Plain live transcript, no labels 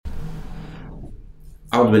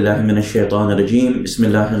أعوذ بالله من الشيطان الرجيم بسم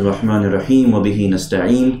الله الرحمن الرحيم وبه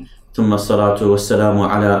نستعين ثم الصلاة والسلام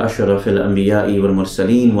على أشرف الأنبياء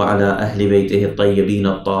والمرسلين وعلى أهل بيته الطيبين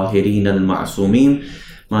الطاهرين المعصومين.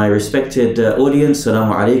 My respected audience,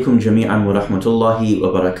 Assalamu alaikum jami'an wa rahmatullahi wa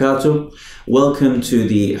barakatuh. Welcome to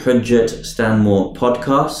the Hujjat Stanmore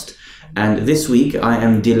podcast. And this week I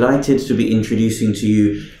am delighted to be introducing to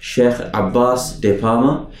you Sheikh Abbas De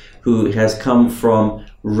Palma, who has come from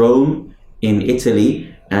Rome in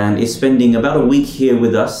Italy and is spending about a week here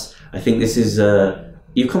with us. I think this is,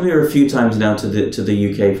 you come here a few times now to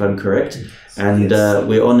the UK if I'm correct. And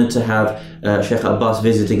we're honored to have Sheikh Abbas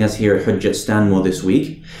visiting us here at Hujjat Stanmore this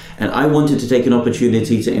week. And I wanted to take an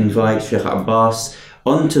opportunity to invite Sheikh Abbas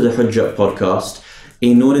onto the Hujjat podcast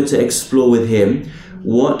in order to explore with him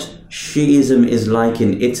what Shi'ism is like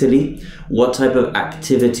in Italy, what type of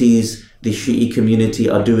activities the Shi'i community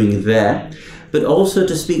are doing there, but also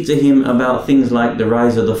to speak to him about things like the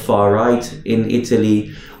rise of the far right in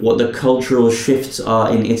Italy, what the cultural shifts are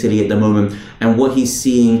in Italy at the moment, and what he's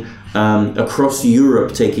seeing across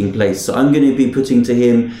Europe taking place. So I'm going to be putting to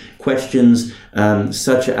him questions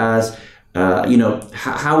such as,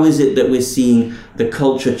 how is it that we're seeing the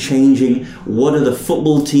culture changing? What are the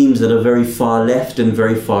football teams that are very far left and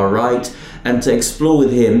very far right? And to explore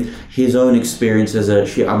with him his own experience as a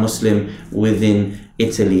Shia Muslim within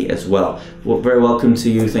Italy as well. Well, very welcome to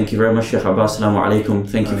you. Thank you very much, Sheikh Abbas. Assalamu alaikum.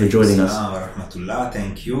 Thank you for joining us.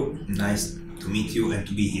 Thank you. Nice to meet you and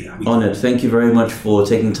to be here. Honored. Thank you very much for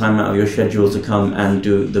taking time out of your schedule to come and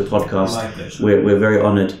do the podcast. My pleasure. We're very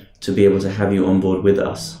honored to be able to have you on board with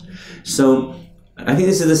us. So, I think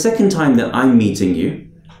this is the second time that I'm meeting you.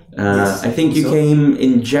 Yes. I think you came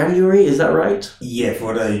in January, is that right? Yeah,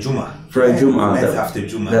 for a Jum'ah. For a Jum'ah. After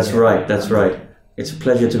Jum'ah. That's right. It's a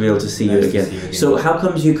pleasure to be able to see you again. So how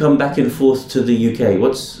comes you come back and forth to the UK?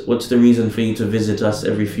 What's the reason for you to visit us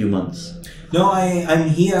every few months? No, I'm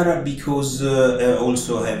here because I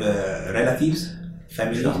also have relatives,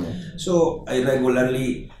 family. Inshallah. So I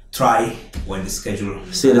regularly try when the schedule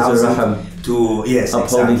Silat al-Raham.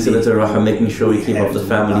 Upholding Silat al-Raham, making sure we keep up the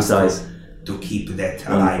family ties. To keep that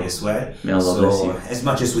alive as well. May Allah bless you. As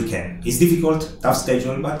much as we can. It's difficult, tough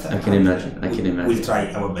schedule, but I can imagine. We'll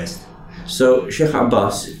try our best. So, Sheikh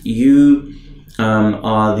Abbas, you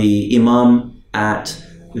are the Imam at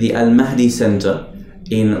the Al-Mahdi Center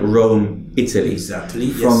in Rome, Italy. Exactly,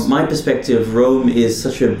 From my perspective, Rome is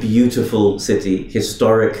such a beautiful city,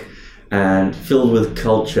 historic and filled with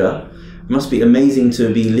culture. It must be amazing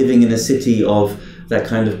to be living in a city of that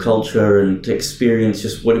kind of culture and to experience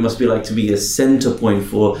just what it must be like to be a center point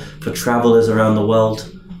for travelers around the world.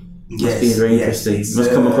 Must be very interesting. You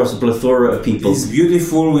must come across a plethora of people. It's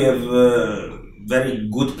beautiful. We have a very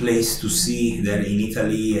good place to see there in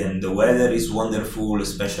Italy, and the weather is wonderful,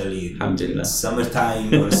 especially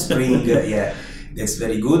summertime or spring. That's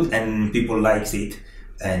very good, and people like it.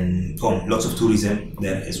 And lots of tourism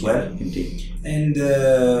there as well. Indeed. And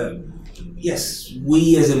yes,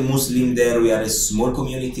 we as a Muslim there, we are a small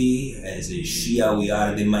community. As a Shia, we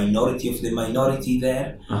are the minority of the minority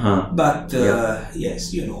there. But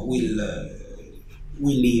yes, we'll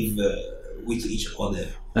live with each other.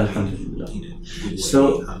 Alhamdulillah.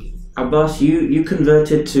 So, Abbas, you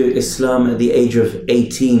converted to Islam at the age of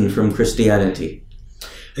 18 from Christianity.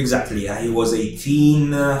 Exactly. I was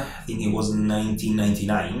 18. I think it was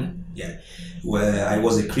 1999. Yeah. Where I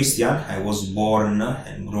was a Christian. I was born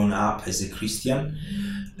and grown up as a Christian,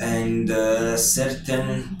 and a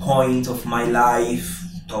certain point of my life,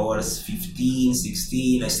 towards 15,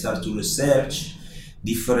 16, I started to research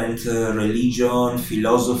different religion,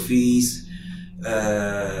 philosophies,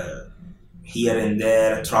 here and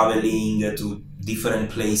there, traveling to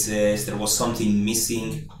different places. There was something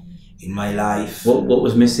missing in my life. What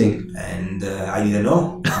was missing? And I didn't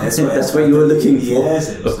know. That's what you were looking for. Yes,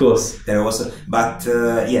 of course. There was,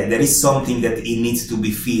 there is something that it needs to be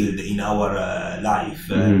filled in our life.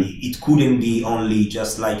 It couldn't be only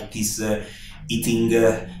just like this eating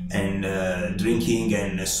and drinking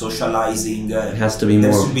and socializing. It has to be more.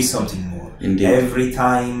 There should be something more. Indeed. Every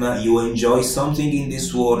time you enjoy something in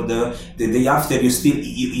this world, the day after you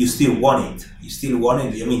still want it. You still want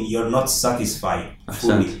it. I mean, you're not satisfied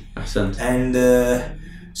fully. Ahsant. And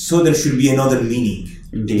so there should be another meaning.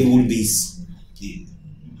 Indeed.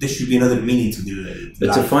 There should be another meaning to the But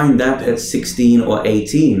life. to find that at 16 or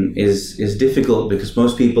 18 is difficult because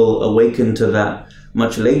most people awaken to that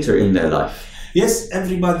much later in their life. Yes,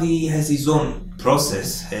 everybody has his own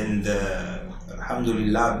process, and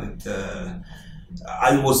alhamdulillah that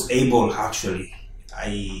I was able, actually,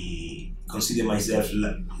 I consider myself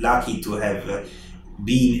lucky to have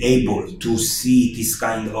been able to see this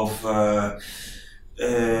kind of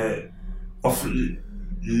of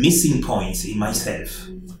missing points in myself,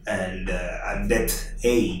 and at that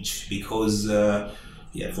age, because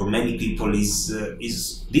for many people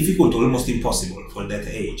is difficult, almost impossible for that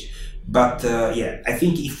age. But I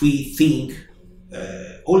think if we think,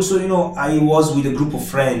 also, I was with a group of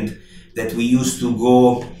friends that we used to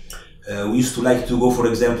go. We used to like to go, for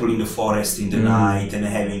example, in the forest in the night and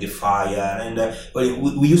having the fire, and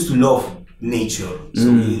we used to love nature,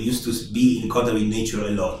 so we used to be in contact with nature a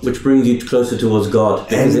lot, which brings you closer towards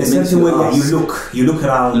God. And in a certain way, you look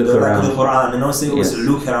around, like the Quran, and also always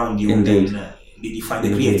look around you, Indeed. and you find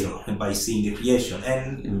the Creator by seeing the creation,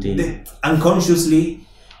 and Indeed. Unconsciously,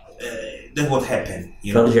 that's what happened.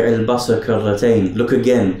 فارجع البصر كرتين. Look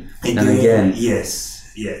again and again.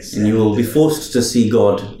 Yes, and you will be forced to see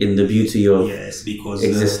God in the beauty of because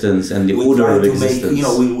existence and the order of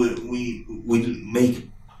existence. We make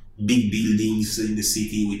big buildings in the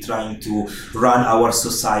city. We're trying to run our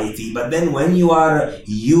society, but then when you are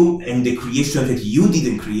you and the creation that you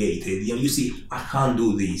didn't create it, you see, I can't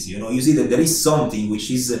do this. You see that there is something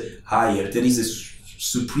which is higher. There is a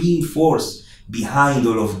supreme force behind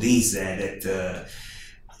all of this, and that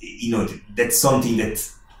that's something that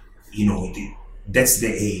that's the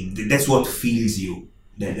aim. That's what fills you.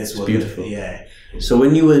 That's what. Beautiful. So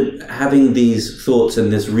when you were having these thoughts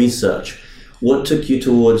and this research, what took you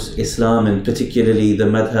towards Islam, and particularly the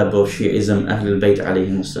madhab of Shi'ism, Ahlul Bayt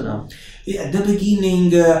alayhim salam? At the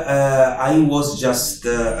beginning, I was just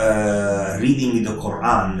reading the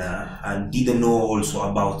Quran and didn't know also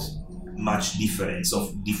about much difference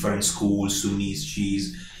of different schools, Sunnis,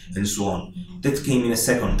 Shiis, and so on. That came in a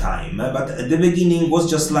second time. But at the beginning was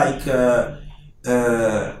just like,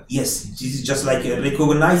 this is just like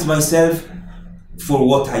recognize myself for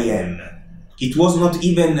what I am. It was not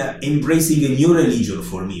even embracing a new religion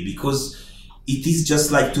for me, because it is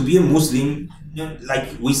just like to be a Muslim, like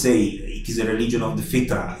we say, it is a religion of the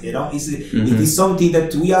fitrah, it is something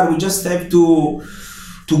that we just have to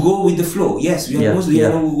go with the flow. Yes, we are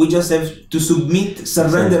Muslim, we just have to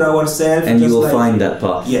surrender ourselves. And you will find that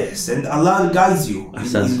path. Yes, and Allah guides you.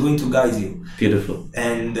 He's going to guide you. Beautiful.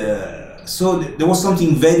 And so there was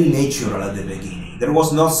something very natural at the beginning. There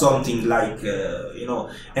was not something like,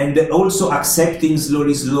 and also accepting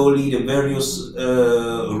slowly the various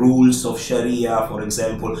rules of Sharia, for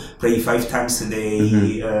example, pray 5 times a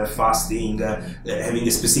day, fasting, having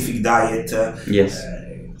a specific diet.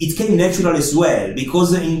 It came natural as well,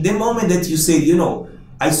 because in the moment that you say,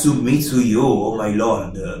 I submit to you, oh my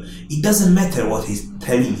Lord, it doesn't matter what he's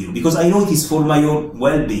telling you, because I know it is for my own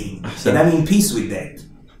well-being, and I'm in peace with that.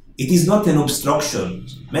 It is not an obstruction.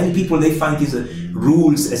 Many people, they find these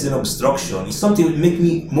rules as an obstruction. It's something that makes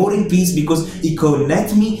me more in peace, because it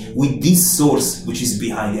connects me with this source which is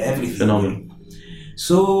behind everything. Phenomenal.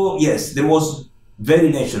 So yes, there was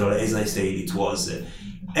very natural, as I said, it was.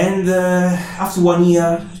 And after 1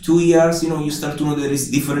 year, 2 years, you start to know there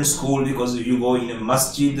is different school, because you go in a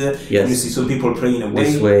masjid, and you see some people praying away,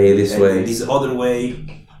 this way, this other way.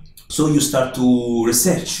 So you start to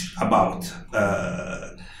research about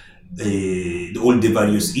all the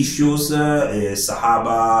various issues,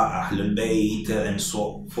 Sahaba, Ahlul Bayt, and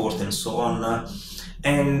so forth and so on.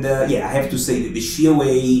 And I have to say that the Shia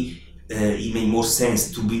way, it made more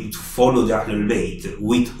sense to follow the Ahlul Bayt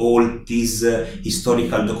with all this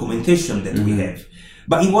historical documentation that we have.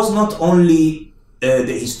 But it was not only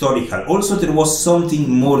the historical, also there was something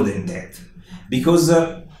more than that. Because,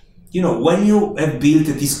 when you have built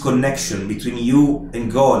this connection between you and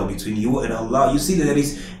God, between you and Allah, you see that there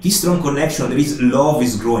is this strong connection, there is love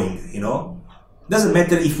is growing, Doesn't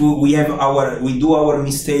matter if we do our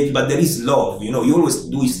mistake, but there is love, you always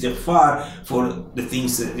do istighfar for the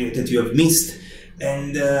things that you have missed.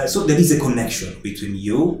 And so there is a connection between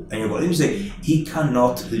you and your God. And you say, he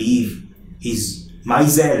cannot leave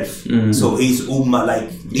myself, so his ummah, like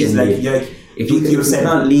this, if he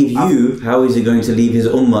can't leave you, how is he going to leave his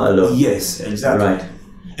ummah alone? Yes, exactly. Right.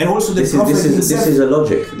 And also the Prophet this is a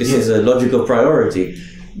logic. This is a logical priority,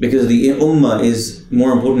 because the ummah is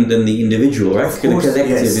more important than the individual, right? The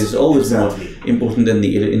collective is always more important than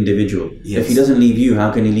the individual. If he doesn't leave you,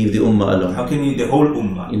 how can he leave the ummah alone? How can he leave the whole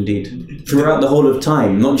ummah? Indeed. Throughout the whole of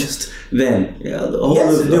time, not just then.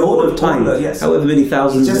 The whole of time. However many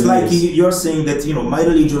thousands of years. Just like you're saying that, my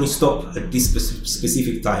religion is stopped at this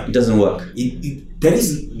specific time. It doesn't work. There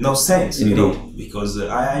is no sense, because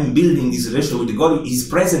I'm building this relationship with God. He's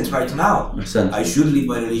present right now. I should live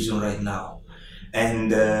my religion right now.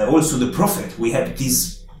 And also the Prophet, we have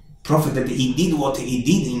this Prophet that he did what he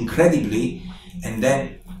did incredibly, and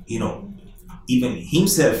then, even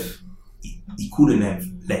himself, he couldn't have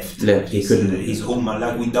left his ummah,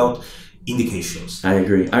 like without indications. I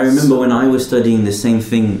agree. I remember when I was studying the same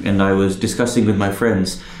thing and I was discussing with my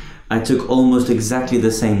friends, I took almost exactly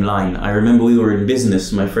the same line. I remember we were in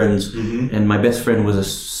business, my friends, and my best friend was a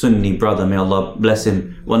Sunni brother, may Allah bless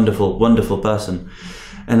him, wonderful, wonderful person.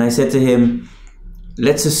 And I said to him,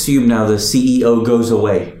 let's assume now the CEO goes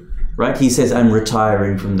away, right? He says, I'm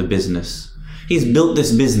retiring from the business. He's built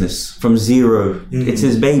this business from zero. It's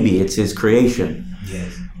his baby, it's his creation.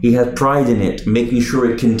 Yes. He has pride in it, making sure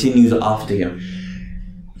it continues after him.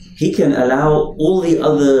 He can allow all the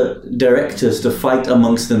other directors to fight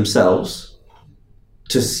amongst themselves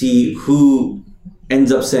to see who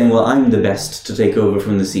ends up saying, well, I'm the best to take over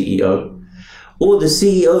from the CEO. Or the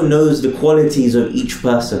CEO knows the qualities of each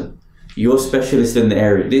person. You're specialist in the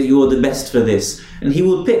area. You're the best for this. And he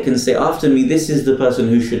will pick and say, after me, this is the person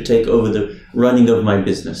who should take over the running of my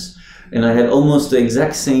business. And I had almost the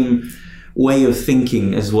exact same way of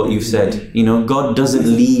thinking as what you've said. You know, God doesn't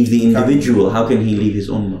leave the individual. How can he leave his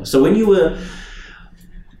ummah? So when you were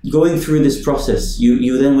going through this process,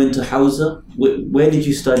 you then went to Hawza. Where did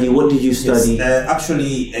you study? What did you study? Yes,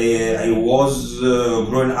 actually, I was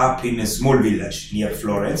growing up in a small village near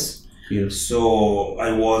Florence. Yes. So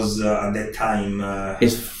I was at that time.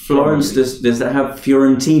 Is Florence, does that have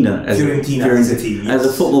Fiorentina as a team? Yes. As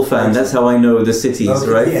a football fan, that's how I know the cities,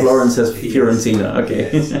 right? Yes. Florence has Fiorentina. Okay.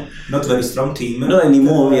 Yes. Not very strong team. Not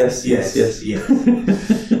anymore. Yes.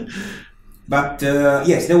 But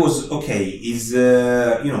yes, that was okay. Is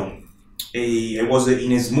I was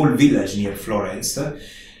in a small village near Florence.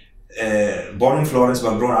 Born in Florence,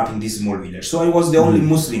 but grown up in this small village. So I was the only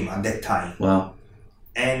Muslim at that time. Wow.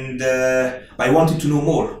 And I wanted to know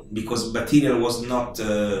more because material was not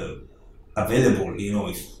available. You know,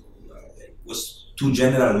 it was too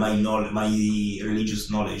general. My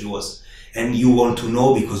religious knowledge was, and you want to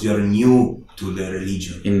know because you are new to the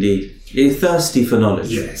religion. Indeed, you're thirsty for knowledge.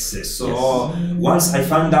 Yes. So once I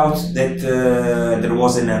found out that there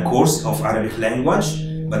was a course of Arabic language,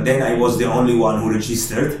 but then I was the only one who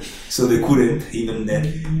registered, so they couldn't even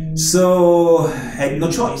then. So I had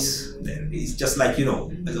no choice. It's just like, you know,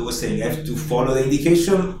 as I was saying, I have to follow the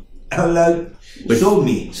indication Allah showed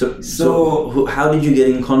me. So how did you get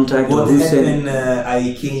in contact? What happened,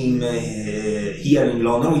 I came here in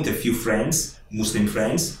London with a few friends, Muslim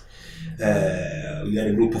friends. We had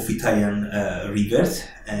a group of Italian rivers,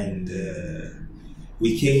 and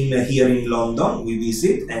we came here in London, we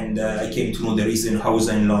visit, and I came to know there is a house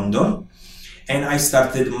in London. And I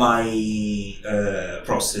started my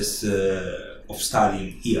process of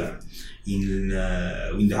studying here in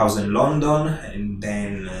the house in London, and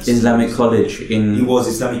then Islamic College in. It was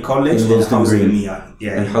Islamic College in Willesden Green.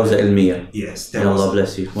 Yeah, and Hawza Ilmiya. Yes, Allah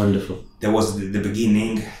bless you. Wonderful. That was the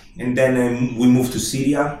beginning, and then we moved to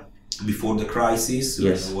Syria before the crisis.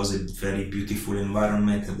 Yes, it was a very beautiful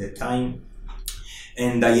environment at that time,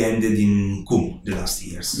 and I ended in Qom the last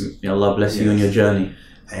years. Allah bless you on your journey,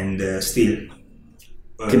 and still.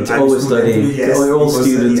 Always studying. We're all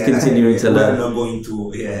students continuing to learn. We're not going to.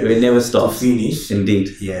 We never stop. To finish. Indeed.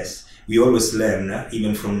 Yes, we always learn,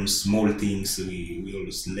 even from small things. We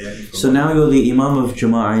always learn. So now you're the Imam of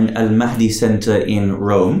Jama'ah in Al Mahdi Center in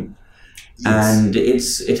Rome, and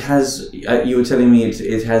it has. You were telling me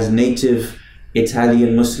it has native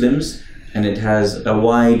Italian Muslims, and it has a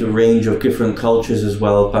wide range of different cultures as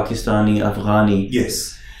well, Pakistani, Afghani.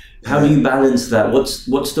 Yes. How do you balance that?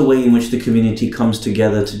 What's the way in which the community comes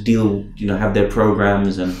together to deal, have their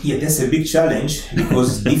programs and? Yeah, that's a big challenge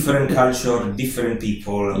because different culture, different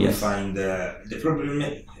people. Yes. We find the problem.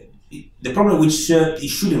 The problem, which it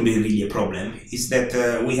shouldn't be really a problem, is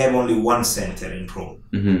that we have only one center in Rome.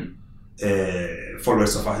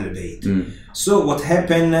 Followers of Ahlul Bayt. So what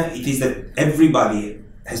happened? It is that everybody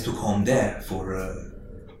has to come there for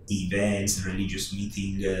events, religious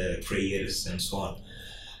meeting, prayers, and so on.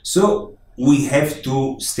 So we have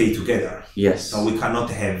to stay together. Yes. So we cannot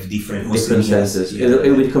have different centers. It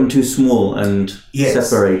would become too small and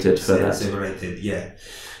separated for that. Separated, yeah.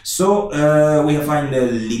 So we find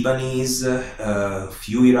Lebanese,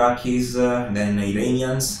 few Iraqis, then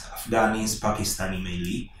Iranians, Afghans, Pakistani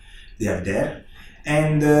mainly. They are there.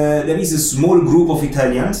 And there is a small group of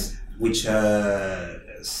Italians which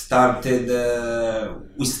started.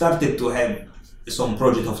 We started to have some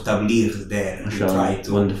project of tabligh there. We try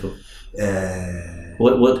to. Wonderful.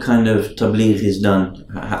 What kind of tabligh is done?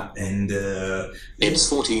 And it's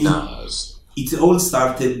 14 hours. It all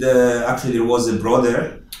started. Actually, there was a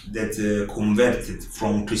brother that converted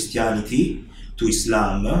from Christianity to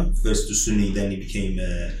Islam, first to Sunni, then he became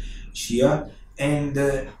Shia, and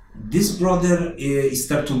this brother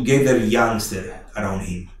started to gather youngsters around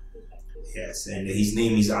him. Yes, and his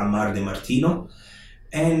name is Ammar De Martino.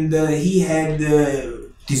 and he had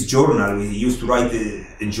this journal. He used to write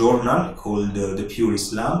a journal called The Pure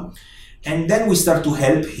Islam, and then we start to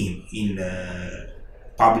help him in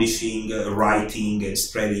publishing, writing, and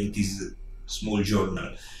spreading this small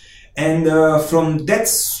journal. And from that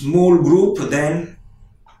small group, then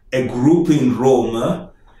a group in Rome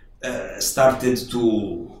started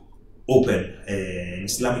to open an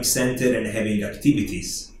Islamic center and having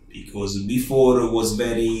activities, because before it was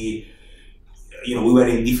very, we were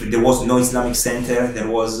in different, there was no Islamic center, there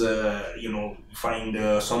was,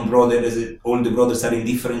 find some brothers, all the brothers are in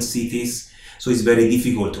different cities, so it's very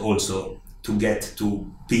difficult also to get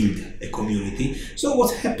to build a community. So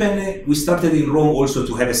what happened, we started in Rome also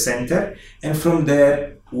to have a center, and from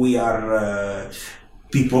there we are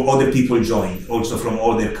other people joined also from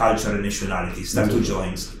other cultural and nationalities start to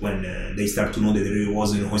join when they start to know that there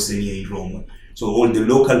was an Hosseinia in Rome. So all the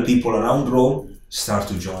local people around Rome start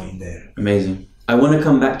to join there. Amazing. I want to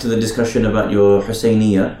come back to the discussion about your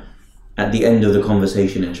Hosseinia at the end of the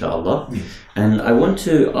conversation, inshallah. And I want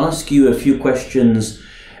to ask you a few questions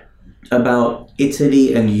about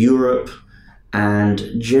Italy and Europe, and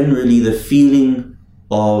generally the feeling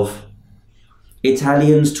of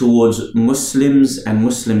Italians towards Muslims and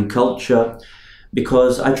Muslim culture,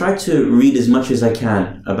 because I try to read as much as I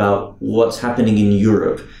can about what's happening in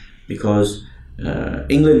Europe, because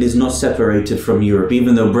England is not separated from Europe.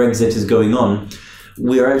 Even though Brexit is going on,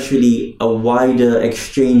 we are actually a wider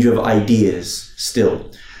exchange of ideas still,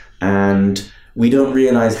 and we don't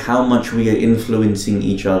realize how much we are influencing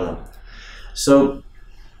each other. So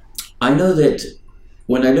I know that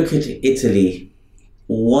when I look at Italy,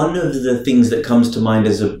 one of the things that comes to mind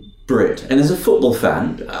as a Brit and as a football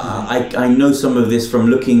fan, I know some of this from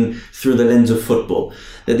looking through the lens of football,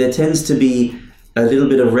 that there tends to be a little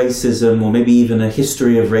bit of racism, or maybe even a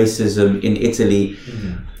history of racism in Italy,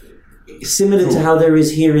 similar to how there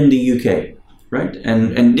is here in the UK, right?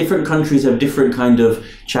 And different countries have different kind of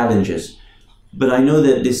challenges. But I know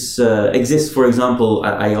that this exists. For example,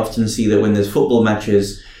 I often see that when there's football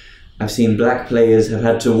matches, I've seen black players have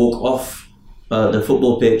had to walk off the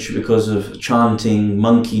football pitch because of chanting,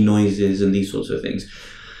 monkey noises, and these sorts of things.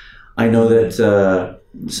 I know that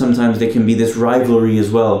sometimes there can be this rivalry as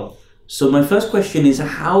well. So my first question is,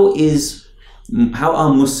 how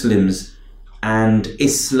are Muslims and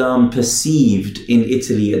Islam perceived in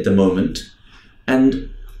Italy at the moment? And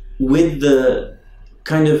with the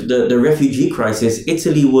kind of the refugee crisis,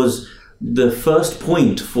 Italy was the first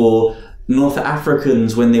point for North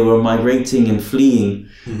Africans when they were migrating and fleeing.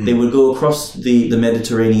 They would go across the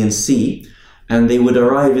Mediterranean Sea, and they would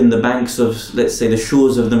arrive in the banks of, let's say, the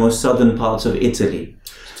shores of the most southern parts of Italy.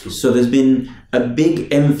 So there's been a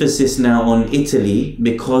big emphasis now on Italy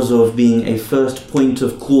because of being a first point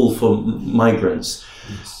of call for migrants.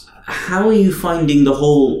 Yes. How are you finding the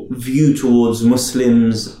whole view towards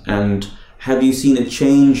Muslims, and have you seen a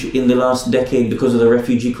change in the last decade because of the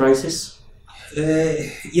refugee crisis?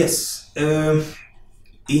 Yes.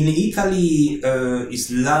 In Italy,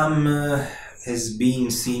 Islam has been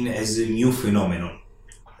seen as a new phenomenon,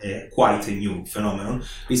 quite a new phenomenon.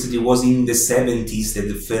 Recently, it was in the 70s that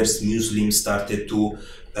the first Muslims started to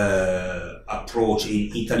approach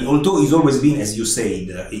in Italy. Although it's always been, as you said,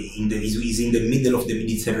 is in the middle of the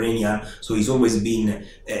Mediterranean, so it's always been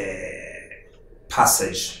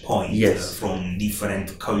passage point from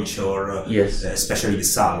different culture, especially the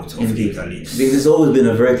south of Italy. There's always been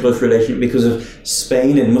a very close relation because of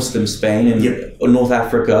Spain and Muslim Spain and North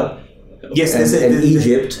Africa. Yes, and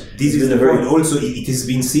Egypt. This is the point. Also, it has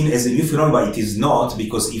been seen as a new phenomenon, but it is not,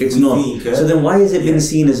 because if it's we not. think... So then why has it been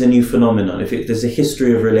seen as a new phenomenon, if there's a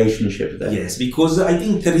history of relationship there? Yes, because I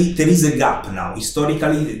think there is a gap now.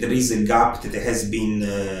 Historically, there is a gap that has been...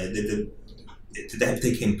 that have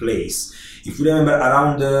taken place. If you remember,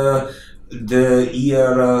 around the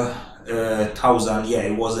year 1000,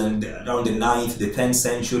 it was around the 9th, the 10th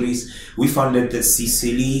centuries, we found that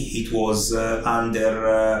Sicily, it was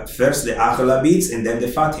under first the Aghlabids and then the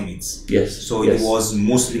Fatimids. Yes. So it was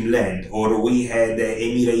Muslim land. Or we had the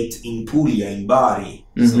emirate in Puglia, in Bari.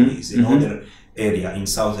 So it's another area in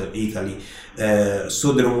southern Italy.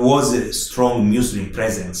 So there was a strong Muslim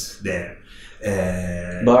presence there.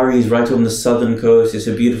 Bari is right on the southern coast. It's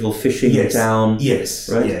a beautiful fishing town. Yes,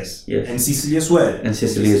 right? Yes, and Sicily as well. And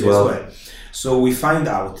Sicily as well. So we find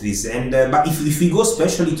out this, and but if we go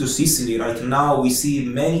especially to Sicily right now, we see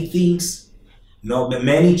many things.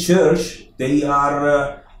 Many church, they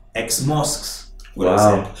are ex-mosques. for Wow.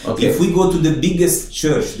 example. Okay. If we go to the biggest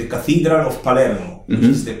church, the Cathedral of Palermo, which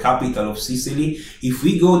is the capital of Sicily, if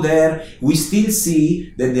we go there, we still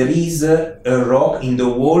see that there is a rock in the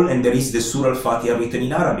wall and there is the Surah Al-Fatiha written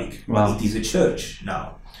in Arabic. Wow. It is a church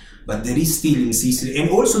now. But there is still in Sicily, and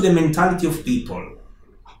also the mentality of people.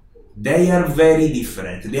 They are very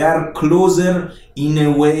different. They are closer in a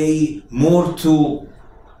way more to,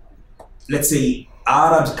 let's say,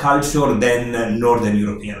 Arab culture than Northern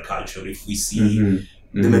European culture. If we see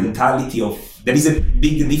the mentality of, there is a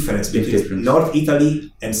big difference between North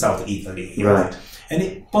Italy and South Italy. Right. And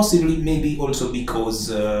it possibly maybe also because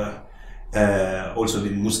also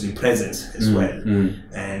the Muslim presence as well.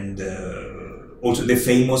 And also the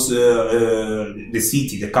famous, the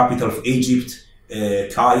city, the capital of Egypt,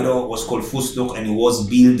 Cairo, was called Fustuk, and it was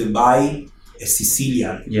built by a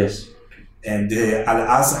Sicilian. Yes. And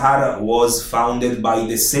Al-Azhar was founded by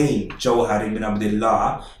the same Jawhar ibn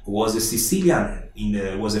Abdullah, who was a Sicilian,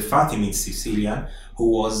 was a Fatimid Sicilian, who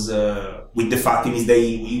was with the Fatimids.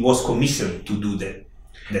 He was commissioned to do that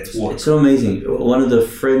work. It's so amazing. One of the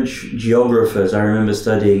French geographers I remember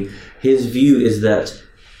studying, his view is that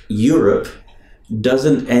Europe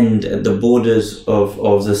doesn't end at the borders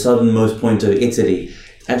of the southernmost point of Italy.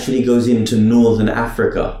 It actually goes into northern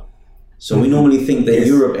Africa. So we normally think that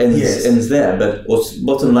Europe ends there, but or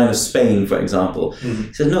bottom line of Spain, for example.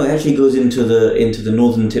 He says no, it actually goes into the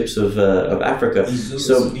northern tips of Africa.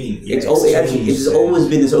 So it's always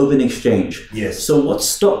been this open exchange. Yes. So what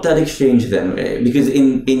stopped that exchange then? Because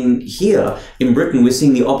in here in Britain we're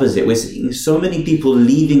seeing the opposite. We're seeing so many people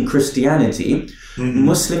leaving Christianity.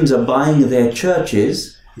 Muslims are buying their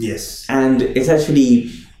churches. Yes. And it's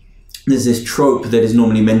actually, there's this trope that is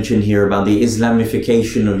normally mentioned here about the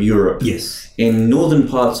Islamification of Europe. Yes. In northern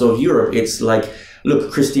parts of Europe, it's like,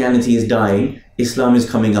 look, Christianity is dying, Islam is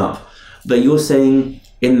coming up. But you're saying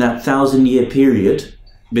in that 1,000-year period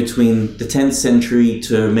between the 10th century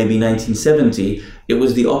to maybe 1970, it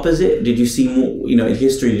was the opposite? Did you see more, in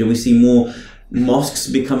history, did we see more mosques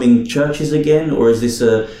becoming churches again? Or is this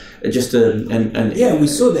we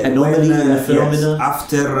saw that anomaly and a phenomena? Yes,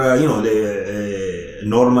 after the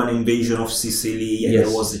Norman invasion of Sicily,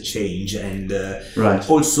 there was a change, and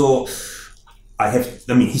also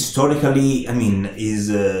historically,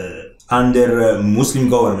 is under Muslim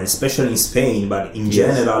government, especially in Spain, but in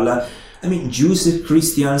general, Jews and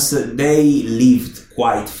Christians, they lived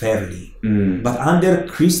quite fairly, but under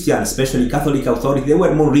Christian, especially Catholic authority, they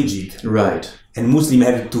were more rigid, right, and Muslims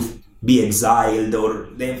had to be exiled, or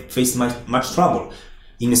they faced much trouble.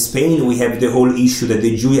 In Spain, we have the whole issue that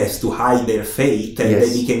the Jew has to hide their faith, and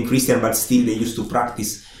they became Christian, but still they used to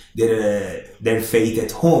practice their faith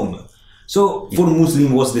at home. So for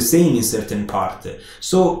Muslim was the same in certain part.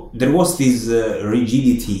 So there was this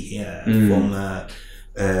rigidity from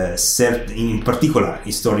certain, in particular,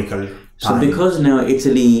 historical time. So because now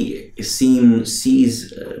Italy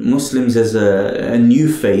sees Muslims as a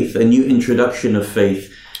new faith, a new introduction of faith,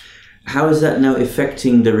 how is that now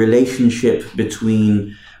affecting the relationship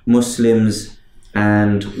between Muslims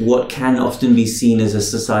and what can often be seen as a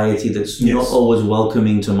society that's not always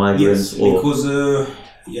welcoming to migrants? Yes, because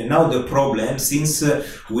now the problem, since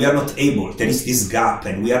we are not able, there is this gap,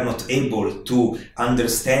 and we are not able to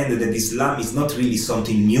understand that Islam is not really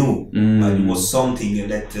something new, but it was something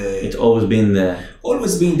that it's always been there.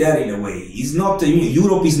 Always been there in a way. It's not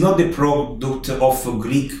Europe is not the product of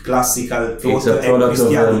Greek classical thought and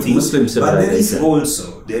Christianity, of Muslim civilization.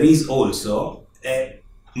 But there is also a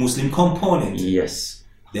Muslim component. Yes,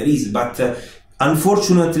 there is. But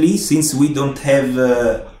unfortunately, since we don't have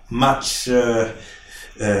much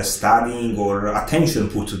studying or attention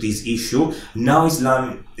put to this issue, now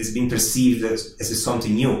Islam has been perceived as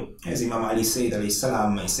something new. As Imam Ali said, alayhi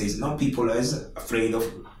salam, he says, now people are afraid of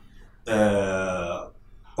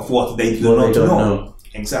what they do not know.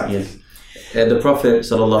 Exactly. Yes. The Prophet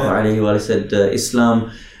ﷺ said,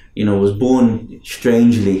 Islam, was born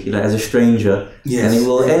strangely, as a stranger, and it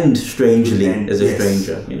will end strangely as a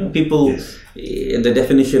stranger. People, the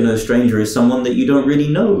definition of a stranger is someone that you don't really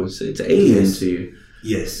know. So it's alien to you.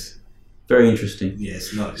 Yes. Very interesting.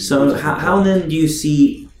 Yes. So how then do you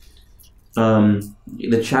see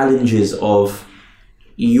the challenges of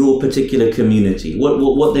your particular community?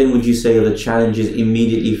 What then would you say are the challenges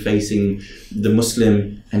immediately facing the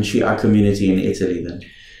Muslim and Shia community in Italy then?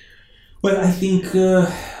 Well, I think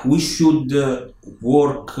we should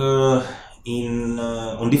work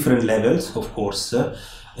on different levels, of course,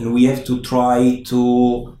 and we have to try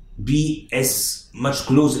to be as much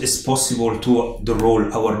close as possible to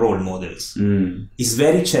our role models. It's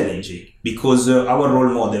very challenging because our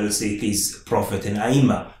role models, it is Prophet and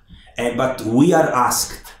Aima, but we are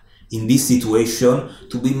asked in this situation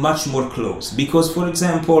to be much more close. Because, for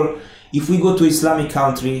example, if we go to Islamic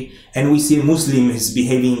country and we see a Muslim is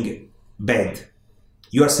behaving bad,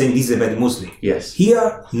 you are saying this is a bad Muslim. Yes.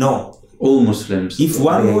 Here, no. All Muslims. If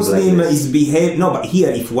one behave Muslim like this. is behave, no, but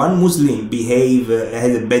here, if one Muslim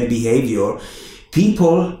has a bad behavior,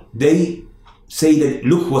 people, they say that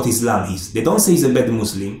look what Islam is. They don't say he's a bad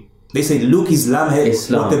Muslim. They say look Islam,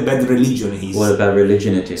 what a bad religion it is. What a bad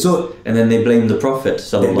religion it is. So, and then they blame the Prophet.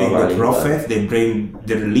 They blame the Prophet, they blame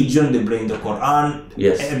the religion, they blame the Quran,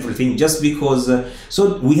 Yes. everything, just because.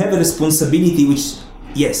 So we have a responsibility, which,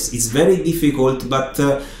 yes, it's very difficult, but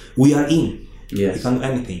we are in. Yes. We can't do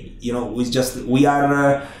anything. You know, we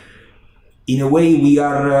are, in a way, we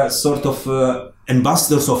are sort of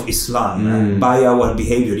ambassadors of Islam by our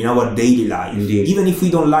behavior in our daily life. Indeed. Even if we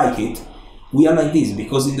don't like it, we are like this,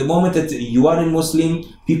 because in the moment that you are a Muslim,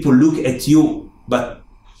 people look at you, but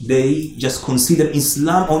they just consider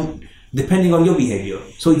Islam depending on your behavior.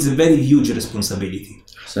 So it's a very huge responsibility.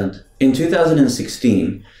 In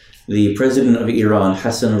 2016, the president of Iran,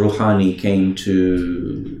 Hassan Rouhani, came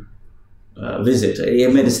to visit. He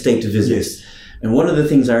made a state visit. Yes. And one of the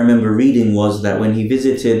things I remember reading was that when he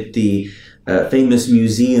visited the famous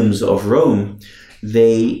museums of Rome,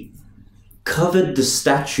 they covered the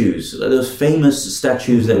statues, those famous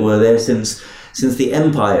statues that were there since the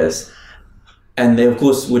empires. And they, of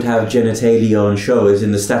course, would have genitalia on show as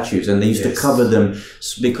in the statues, and they used to cover them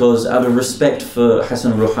because out of respect for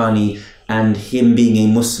Hassan Rouhani and him being a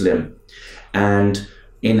Muslim. And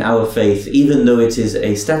in our faith, even though it is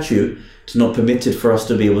a statue, it's not permitted for us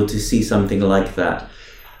to be able to see something like that.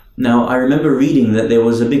 Now, I remember reading that there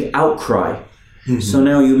was a big outcry. So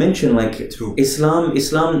now you mentioned Islam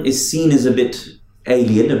is seen as a bit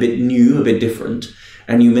alien, a bit new, a bit different.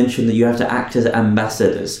 And you mentioned that you have to act as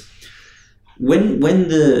ambassadors. When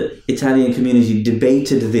the Italian community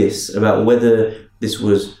debated this, about whether this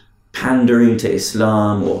was pandering to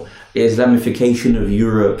Islam or the Islamification of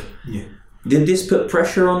Europe, did this put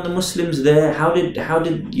pressure on the Muslims there? How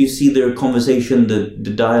did you see the conversation, the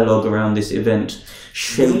dialogue around this event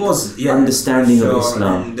shape understanding of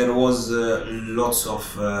Islam? And there was lots of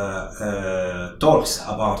talks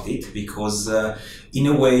about it, because in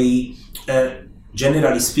a way,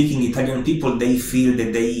 generally speaking, Italian people, they feel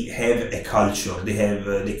that they have a culture.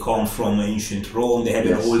 They come from ancient Rome. They have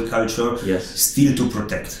an old culture still to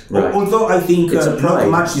protect. Right. Although I think not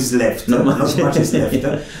much is left. Not much is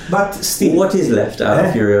left. But still, what is left? Out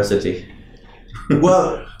of curiosity.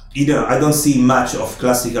 Well, I don't see much of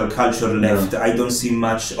classical culture left. No. I don't see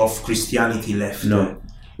much of Christianity left. No.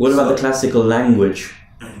 What about the classical language?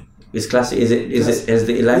 Is the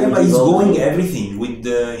language? Yeah, but it's going everything with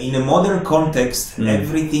in a modern context.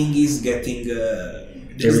 Everything is getting.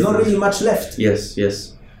 There's not really much left. Yes.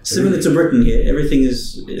 Similar to Britain here, everything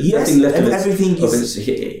is nothing left of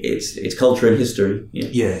its culture and history. Yeah.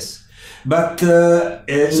 Yes, but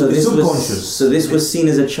subconscious. So this was seen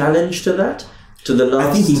as a challenge to that. To the last.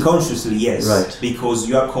 I think unconsciously, yes. Right. Because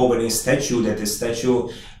you are covering a statue. That a statue,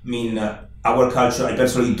 our culture, I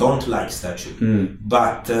personally don't like statue,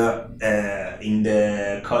 but in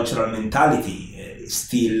the cultural mentality,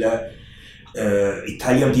 still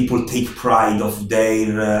Italian people take pride of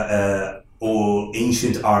their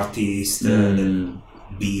ancient artists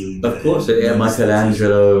build. Of course,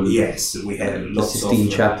 Michelangelo. Yes, we have lots the Sistine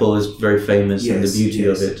Chapel is very famous and the beauty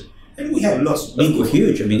of it. And we have lots.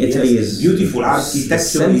 Huge. I mean, Italy is beautiful architecture. The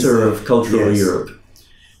center of cultural Europe.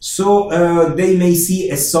 So they may see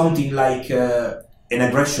as something like an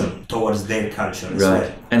aggression towards their culture as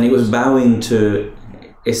well. And it was bowing to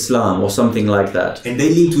Islam or something like that. And they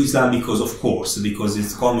lean to Islam because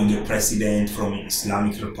it's coming a president from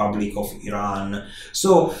Islamic Republic of Iran.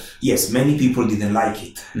 So yes, many people didn't like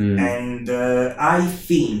it. And I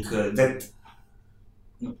think that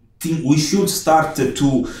we should start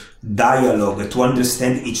to dialogue, to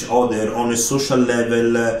understand each other on a social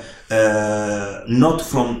level, not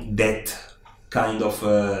from that kind of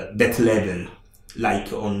that level,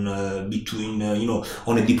 like on between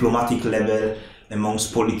on a diplomatic level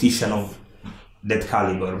amongst politicians of that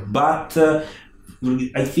caliber. But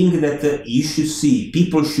I think that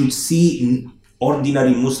people should see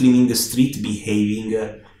ordinary Muslim in the street behaving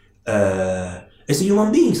as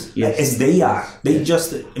human beings, as they are. They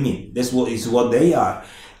just, that's what they are.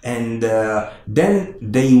 And then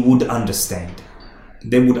they would understand.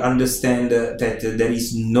 They would understand that there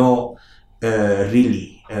is no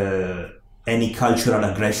really any cultural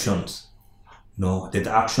aggressions. No, that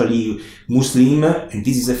actually Muslim, and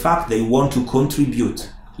this is a fact, they want to contribute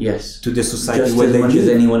Yes. to the society Just where as they much live. as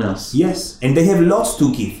anyone else. Yes, and they have lots to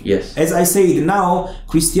give. Yes. As I said, now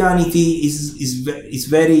Christianity is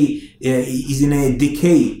in a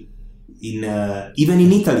decay. Even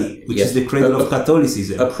in Italy, which Yes. is the cradle of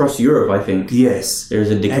Catholicism. Across Europe, I think. Yes. There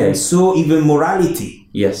is a decay. And so even morality.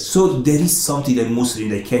 Yes. So there is something that Muslims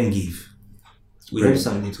they can give. We have Brilliant.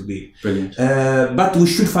 something to give. Brilliant. But we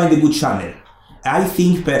should find a good channel. I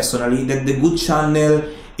think personally that the good channel,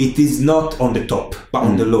 it is not on the top, but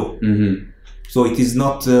on the low. Mm-hmm. So it is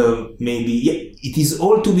not it is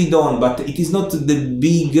all to be done, but it is not the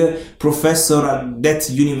big professor at that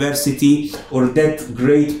university or that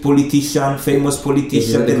great politician, famous politician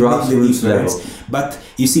It is at the that makes the grassroots difference. level. But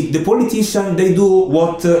you see, the politician, they do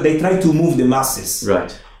what they try to move the masses.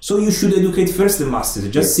 Right. So you should educate first the masses,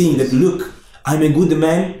 just seeing that, look, I'm a good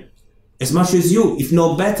man as much as you, if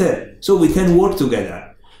not better, so we can work together.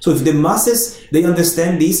 So if the masses, they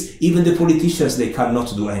understand this, even the politicians, they cannot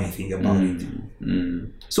do anything about it.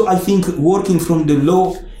 So I think working from the low,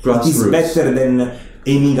 it is Grassroots. better than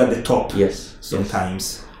aiming at the top. Yes.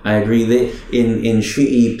 Sometimes. I agree. In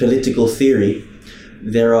Shi'i political theory,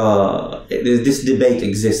 this debate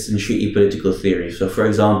exists in Shi'i political theory. So, for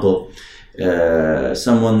example,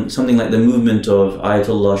 something like the movement of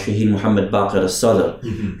Ayatollah Shaheen Muhammad Baqir al-Sadr,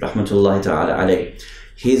 rahmatullahi ta'ala alayh.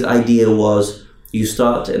 His idea was you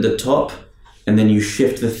start at the top and then you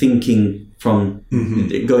shift the thinking from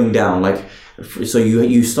going down. Like, so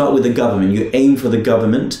you start with the government, you aim for the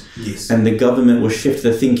government, Yes. and the government will shift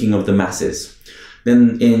the thinking of the masses.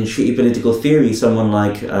 Then in Shi'i political theory, someone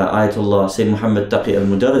like Ayatollah Sayyid Muhammad Taqi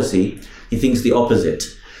al-Mudarrisi, he thinks the opposite.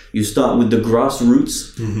 You start with the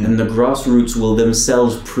grassroots, and the grassroots will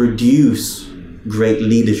themselves produce great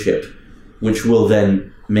leadership, which will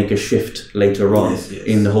then make a shift later on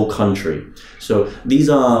in the whole country. So these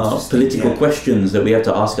are political questions that we have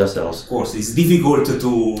to ask ourselves. Of course, it's difficult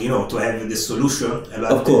to have the solution.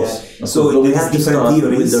 About Of course. So But we there's have to different start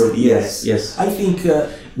theories. with yes. I think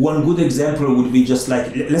one good example would be just like,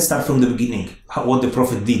 let's start from the beginning. What the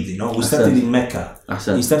Prophet did. We started in Mecca.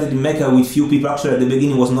 Ahsan. He started in Mecca with few people. Actually, at the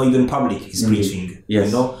beginning, was not even public. His preaching.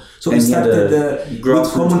 Yes. So And he he had started a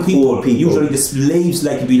with common poor people. Usually the slaves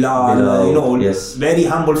like Bilal. Yes. Very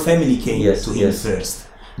humble family came Yes, to him yes. first.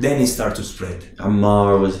 Then he started to spread.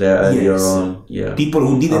 Ammar was there earlier Yes. on. Yeah. People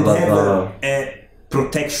who didn't Abu have Bakr. a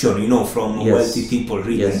protection, from Yes. wealthy people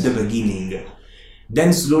really Yes. at the beginning.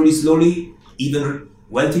 Then slowly, even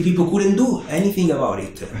wealthy people couldn't do anything about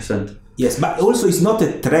it. Ahsant. Yes, but also it's not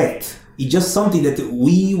a threat. It's just something that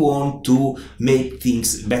we want to make things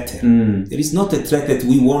better. There is not a threat that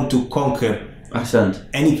we want to conquer Ahsant.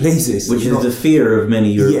 any places. Which is the fear of many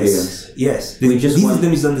Europeans. Yes. We just This want- is the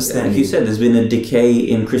misunderstanding. Like you said, there's been a decay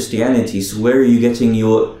in Christianity. So where are you getting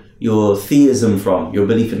your theism from? Your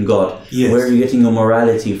belief in God? Yes. Where are you getting your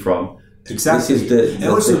morality from? Exactly. This is the And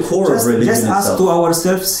also, core of religion just ask itself. to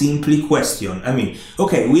ourselves simply question. I mean,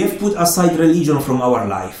 okay, we have put aside religion from our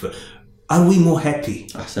life. Are we more happy?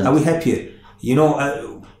 Ahsan. Are we happier?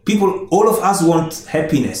 People, all of us want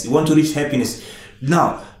happiness. We want to reach happiness. Now,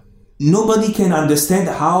 nobody can understand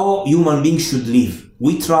how human beings should live.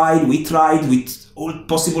 We tried with all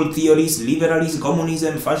possible theories, liberalism,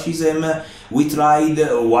 communism, fascism. We tried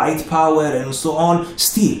white power and so on.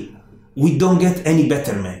 Still, we don't get any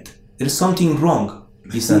betterment. There's something wrong.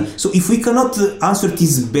 You see? So if we cannot answer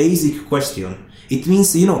this basic question, it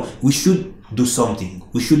means, we should do something.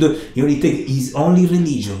 We should, it is only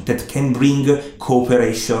religion that can bring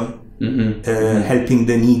cooperation, helping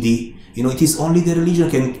the needy. It is only the religion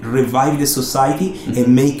can revive the society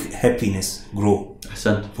and make happiness grow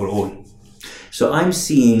Ahsant. for all. So I'm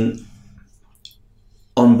seeing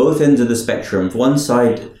on both ends of the spectrum, one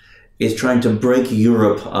side is trying to break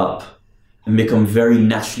Europe up and become very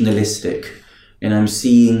nationalistic. And I'm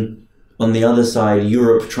seeing on the other side,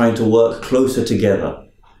 Europe trying to work closer together.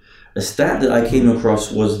 A stat that I came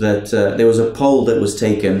across was that there was a poll that was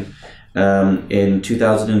taken in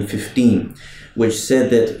 2015, which said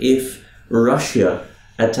that if Russia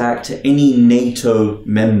attacked any NATO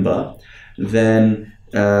member, then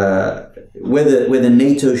whether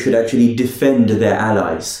NATO should actually defend their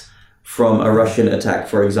allies from a Russian attack,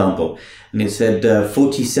 for example. And it said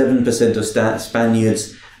 47% of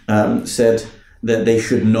Spaniards said that they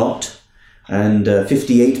should not, and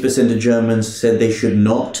 58% of Germans said they should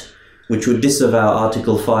not, which would disavow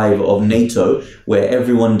Article 5 of NATO, where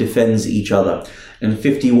everyone defends each other. And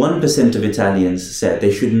 51% of Italians said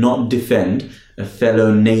they should not defend a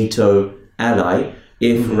fellow NATO ally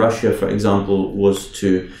if Russia, for example, was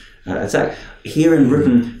to attack. Here in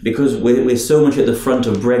Britain, because we're so much at the front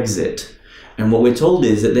of Brexit, And what we're told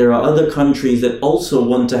is that there are other countries that also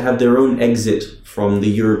want to have their own exit from the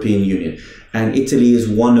European Union. And Italy is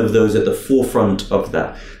one of those at the forefront of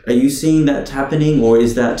that. Are you seeing that happening, or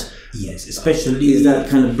is that... Yes, especially... Is that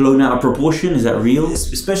kind of blown out of proportion? Is that real?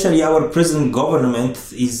 Especially our present government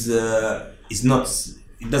is not...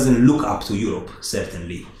 It doesn't look up to Europe,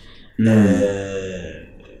 certainly.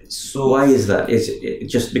 So why is that? Is it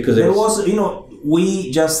just because there was,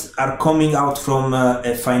 we just are coming out from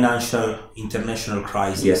a financial international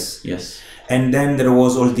crisis. Yes. And then there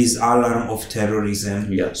was all this alarm of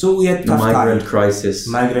terrorism. Yeah. So we had tough migrant time. crisis,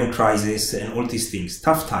 And all these things.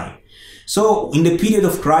 Tough time. So in the period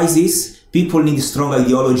of crisis, people need a strong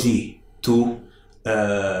ideology to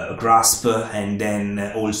grasp, and then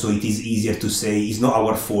also it is easier to say it's not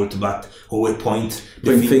our fault, but we point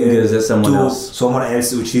the fingers at someone else,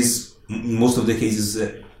 which is in most of the cases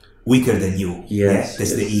weaker than you. Yes,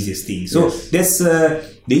 that's the easiest thing. So that's the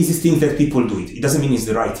easiest thing that people do. It doesn't mean it's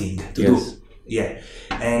the right thing to do. Yeah,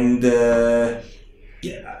 and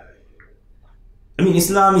I mean,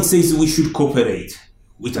 Islam, it says we should cooperate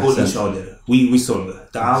with all each other. We solve it.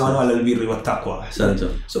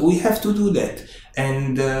 So we have to do that.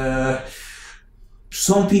 And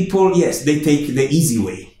some people, yes, they take the easy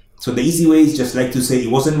way. So the easy way is just like to say,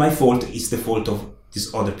 it wasn't my fault, it's the fault of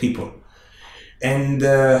these other people. And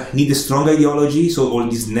need a strong ideology. So all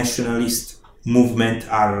these nationalist movements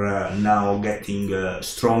are now getting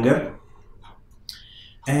stronger.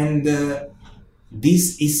 And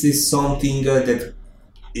this is something that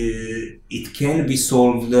it can be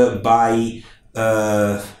solved by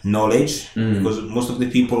knowledge, because most of the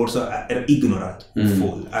people also are ignorant,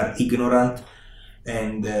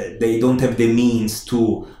 and they don't have the means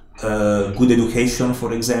to good education,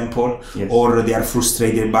 for example, or they are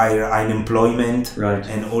frustrated by unemployment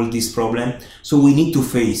and all these problems. So we need to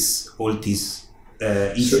face all these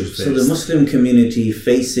issues. So the Muslim community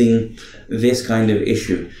facing this kind of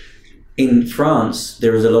issue. In France,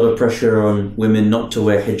 there is a lot of pressure on women not to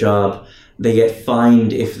wear hijab. They get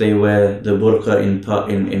fined if they wear the burqa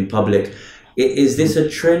in public. Is this a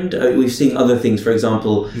trend? We've seen other things. For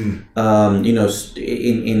example,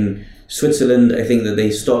 in Switzerland, I think that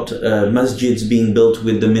they stopped masjids being built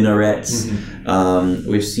with the minarets.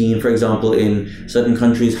 We've seen, for example, in certain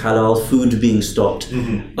countries, halal food being stopped.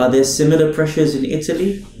 Are there similar pressures in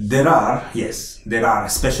Italy? There are, yes. There are,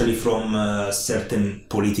 especially from certain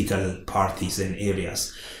political parties and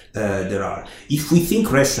areas. There are. If we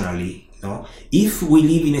think rationally, if we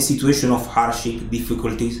live in a situation of hardship,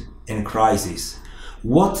 difficulties, and crisis,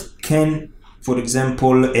 what can, for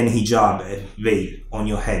example, an hijab, a veil on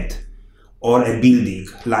your head, or a building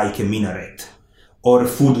like a minaret, or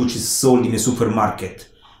food which is sold in a supermarket,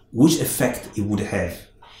 which effect it would have?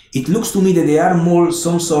 It looks to me that they are more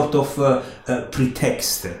some sort of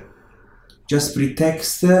pretext, just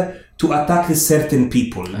pretext to attack certain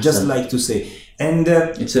people, just like to say. And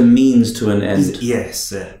it's a means to an end.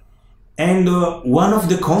 Yes. And one of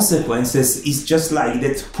the consequences is just like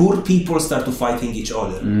that poor people start to fighting each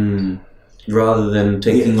other. Rather than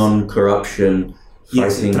taking on corruption.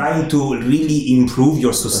 Yes, trying to really improve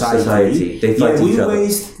your society. They fight each other. We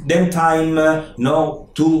waste them time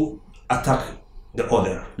to attack the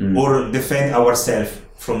other or defend ourselves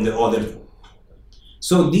from the other.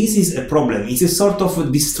 So this is a problem. It's a sort of a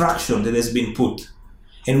distraction that has been put.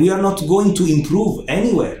 And we are not going to improve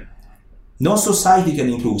anywhere. No society can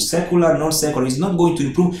improve. Secular, non-secular is not going to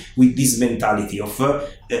improve with this mentality of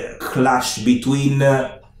clash between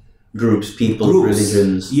groups,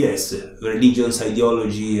 religions. Yes, religions,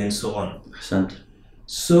 ideology, and so on.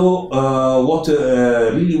 So what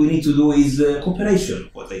really we need to do is cooperation.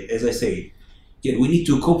 As I say, we need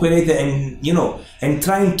to cooperate and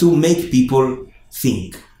trying to make people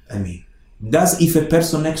think. I mean, if a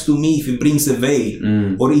person next to me, if he brings a veil,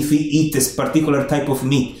 or if he eats a particular type of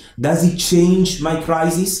meat, does it change my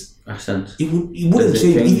crisis? It wouldn't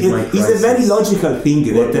change. It's a very logical thing.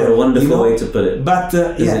 What a wonderful way to put it. But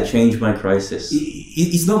does it change my crisis?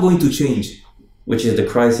 It's not going to change. Which is the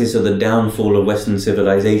crisis of the downfall of Western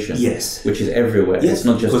civilization. Yes. Which is everywhere. Yes. It's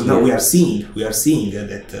not just because now we are seeing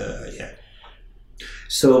that.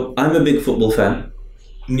 So I'm a big football fan.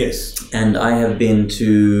 Yes. And I have been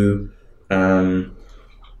to.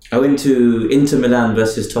 I went to Inter Milan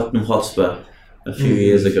versus Tottenham Hotspur a few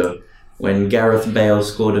years ago, when Gareth Bale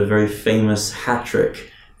scored a very famous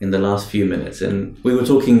hat-trick in the last few minutes. And we were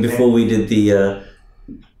talking before we did the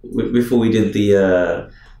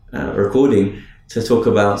recording to talk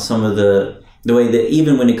about some of the way that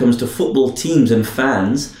even when it comes to football teams and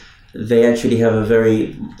fans, they actually have a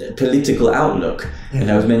very political outlook. And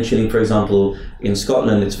I was mentioning, for example, in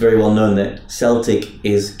Scotland, it's very well known that Celtic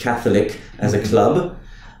is Catholic as a club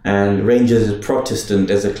and Rangers is Protestant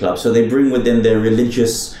as a club. So they bring with them their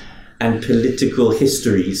religious and political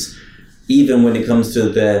histories, even when it comes to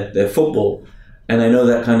their football. And I know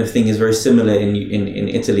that kind of thing is very similar in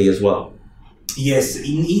Italy as well. Yes,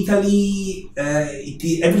 in Italy,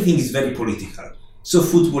 everything is very political. So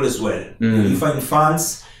football as well. You find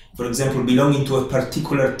fans, for example, belonging to a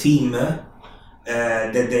particular team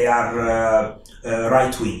that they are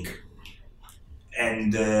right wing,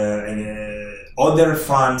 and other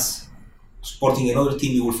fans supporting another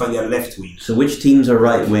team, you will find they are left wing. So which teams are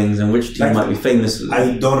right wings and which team might be famous?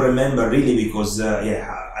 I don't remember really because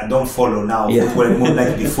I don't follow now football more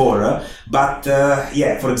like before. But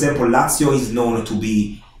for example, Lazio is known to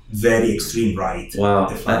be very extreme right. Wow.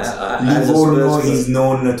 Livorno is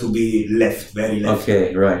known to be left, very left.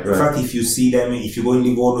 Okay, right. In fact, if you see them, if you go in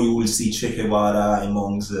Livorno, you will see Che Guevara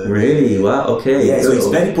amongst. Really? Wow. Okay. Yeah, so it's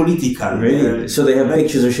very political. Really? So they have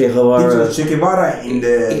pictures of Che Guevara. Pictures of Che Guevara in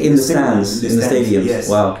the stands, in the stadiums. Yes.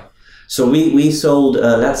 Wow. So we sold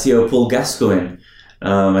Lazio Paul Gascoigne.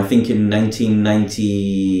 I think in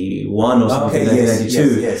 1991 or something,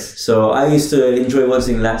 1992. Yes. So I used to enjoy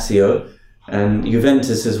watching Lazio and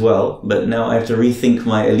Juventus as well, but now I have to rethink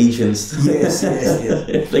my allegiance. Yes.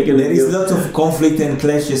 There is a lot of conflict and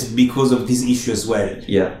clashes because of this issue as well.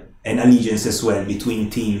 Yeah. And allegiance as well between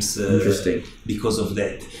teams. Interesting. Because of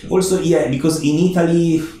that. Also, because in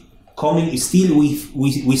Italy, we still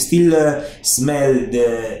smell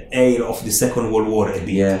the air of the Second World War a bit.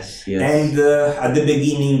 Yes. And at the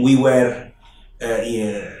beginning we were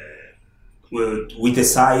with a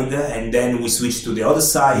side, and then we switched to the other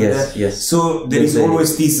side. Yes. So there is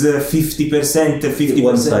always this 50%, 50%.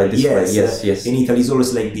 One side this way. Yes. In Italy is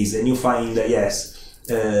always like this, and you find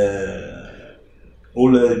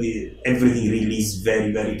everything really is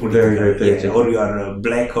very, very political. Very political. Or you are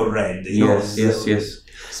black or red. Yes.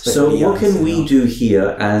 So what can we do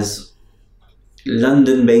here as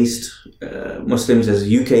London-based Muslims, as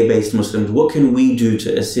UK-based Muslims? What can we do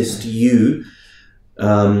to assist you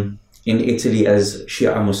in Italy as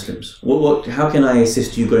Shia Muslims? How can I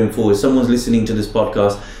assist you going forward? Someone's listening to this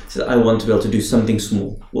podcast, says, I want to be able to do something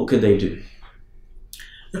small. What could they do?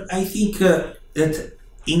 I think that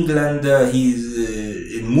England,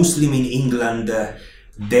 Muslim in England,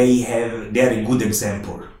 they are a good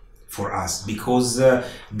example for us because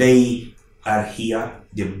they are here,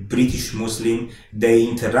 the British Muslim, they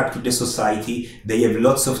interact with the society, they have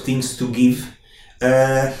lots of things to give.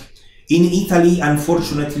 In Italy,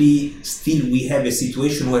 unfortunately, still we have a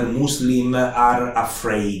situation where Muslims are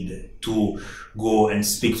afraid to go and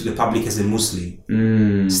speak to the public as a Muslim.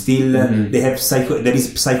 Still, they have there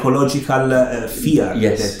is psychological fear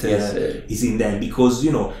that is in them because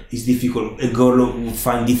it's difficult. A girl will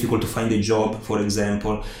find difficult to find a job, for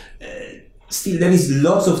example. Still, there is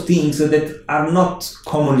lots of things that are not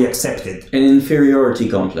commonly accepted. An inferiority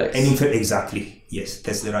complex. Exactly. Yes,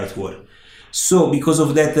 that's the right word. So, because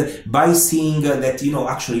of that, by seeing that,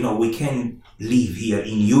 we can live here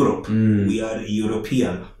in Europe. We are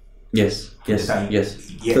European. Yes. For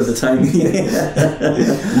the time.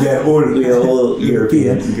 we are all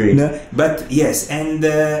European. Agreed. No? But yes, and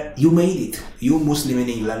you made it. You Muslim in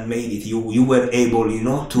England made it. You were able,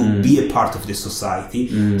 to be a part of the society.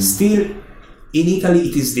 Still, in Italy,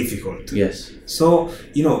 it is difficult. Yes. So,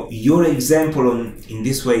 your example in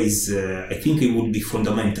this way is, I think it would be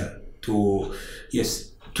fundamental to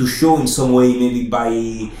show in some way, maybe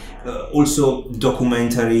by also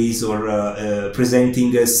documentaries or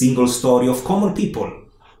presenting a single story of common people,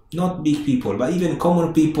 not big people, but even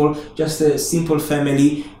common people, just a simple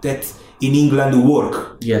family that in England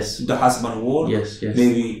work. Yes. The husband work. Yes.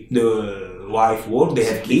 Maybe the wife work. They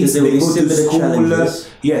have kids. They go to school.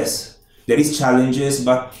 Yes. There is challenges,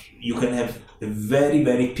 but you can have a very,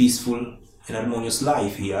 very peaceful and harmonious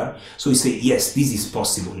life here. So we say, yes, this is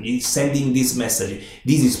possible. It's sending this message.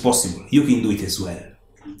 This is possible. You can do it as well.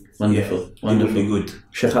 Wonderful. It will be good.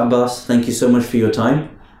 Sheikh Abbas, thank you so much for your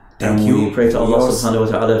time. Thank you. We pray to Allah subhanahu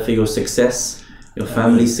wa ta'ala for your success, your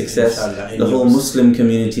family's success, the whole Muslim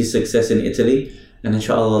community's success in Italy. And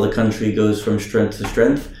inshallah, the country goes from strength to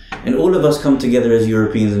strength. And all of us come together as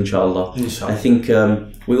Europeans, inshallah. I think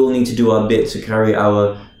we all need to do our bit to carry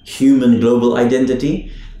our human global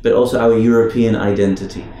identity, but also our European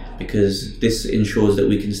identity, because this ensures that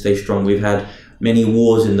we can stay strong. We've had many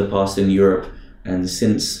wars in the past in Europe, and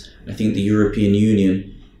since I think the European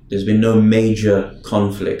Union, there's been no major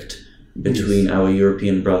conflict between our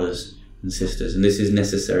European brothers. and sisters, and this is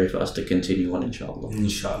necessary for us to continue on, inshallah.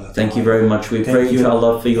 Inshallah. Thank you very much. We pray,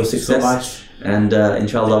 inshallah, for your success. So much. And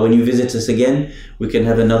inshallah, when you visit us again, we can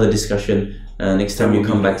have another discussion next time you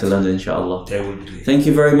come back to London, inshallah. That would be great. Thank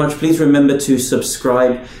you very much. Please remember to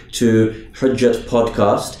subscribe to Hujjat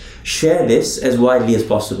Podcast. Share this as widely as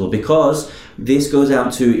possible, because this goes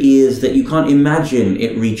out to ears that you can't imagine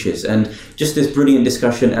it reaches. And just this brilliant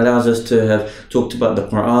discussion allows us to have talked about the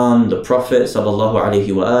Quran, the Prophet sallallahu alaihi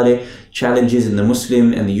wasallam, challenges in the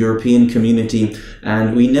Muslim and the European community,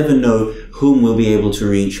 and we never know whom we'll be able to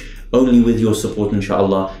reach. Only with your support,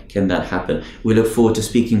 inshallah, can that happen. We look forward to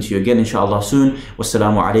speaking to you again, inshallah, soon.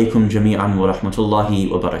 Wassalamu alaikum jami'an wa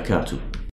rahmatullahi wa barakatuh.